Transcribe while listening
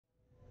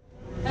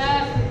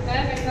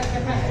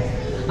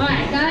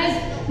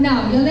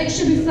Now, your legs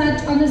should be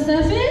flat on the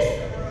surface.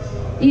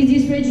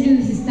 Easiest way to do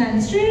this is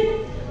stand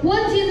straight.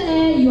 Once in the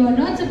air, you are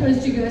not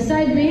supposed to go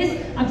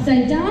sideways,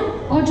 upside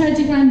down, or try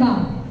to climb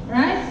up,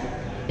 right?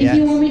 If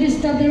you want me to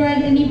stop the ride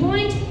at any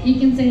point, you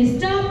can say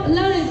stop,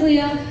 loud and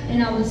clear,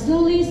 and I will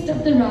slowly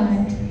stop the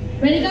ride.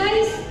 Ready,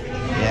 guys?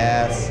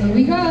 Yes. Here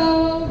we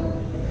go.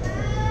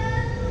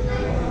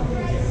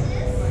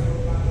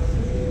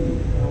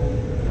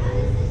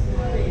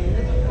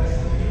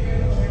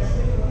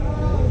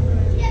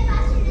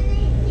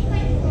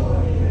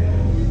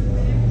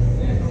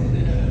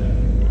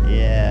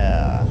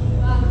 Yeah.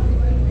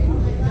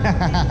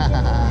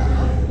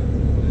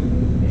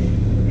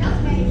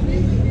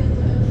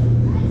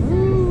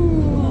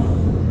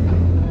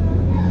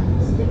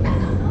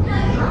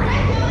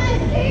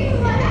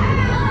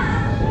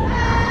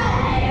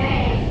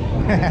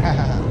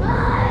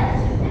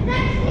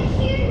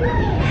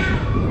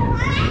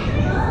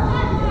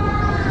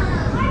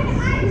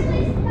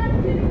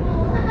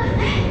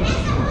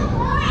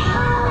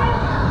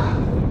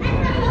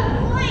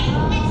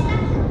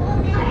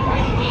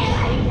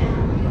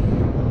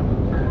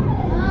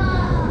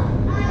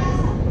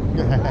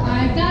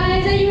 Alright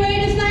guys, are you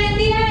ready to fly in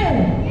the air?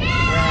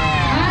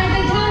 Yeah! Alright,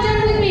 then count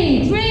down with me.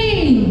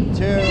 3,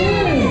 2,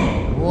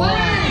 1.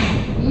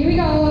 Here we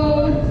go.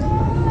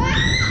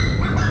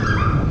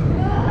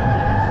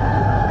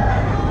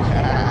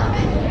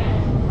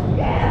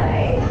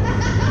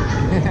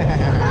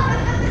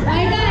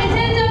 Alright guys,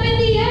 hands up in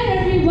the air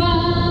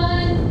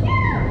everyone.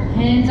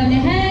 Hands on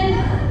your head,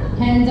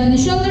 hands on your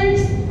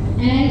shoulders,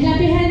 and clap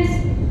your hands,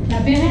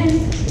 clap your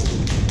hands.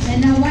 And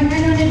now one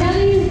hand on your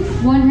belly,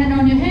 one hand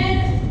on your head,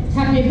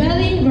 tap your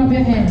belly, rub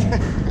your head.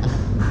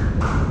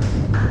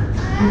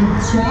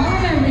 Good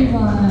job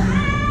everyone.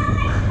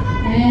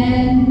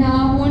 And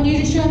now I want you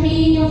to show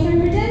me your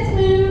favorite dance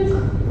move.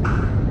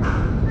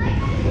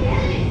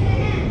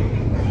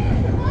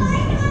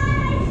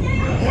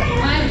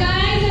 Alright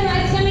guys, the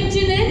ride's coming to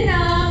an end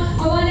now.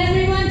 I want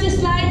everyone to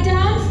slide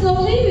down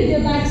slowly with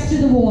your backs to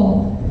the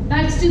wall.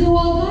 Backs to the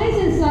wall guys,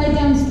 and slide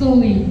down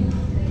slowly.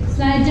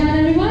 Slide down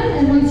everyone,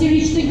 and once you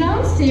reach the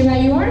ground, stay where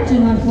you are, do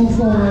not go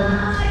forward.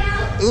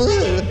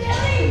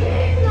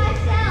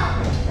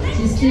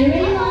 Just stay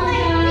where you are.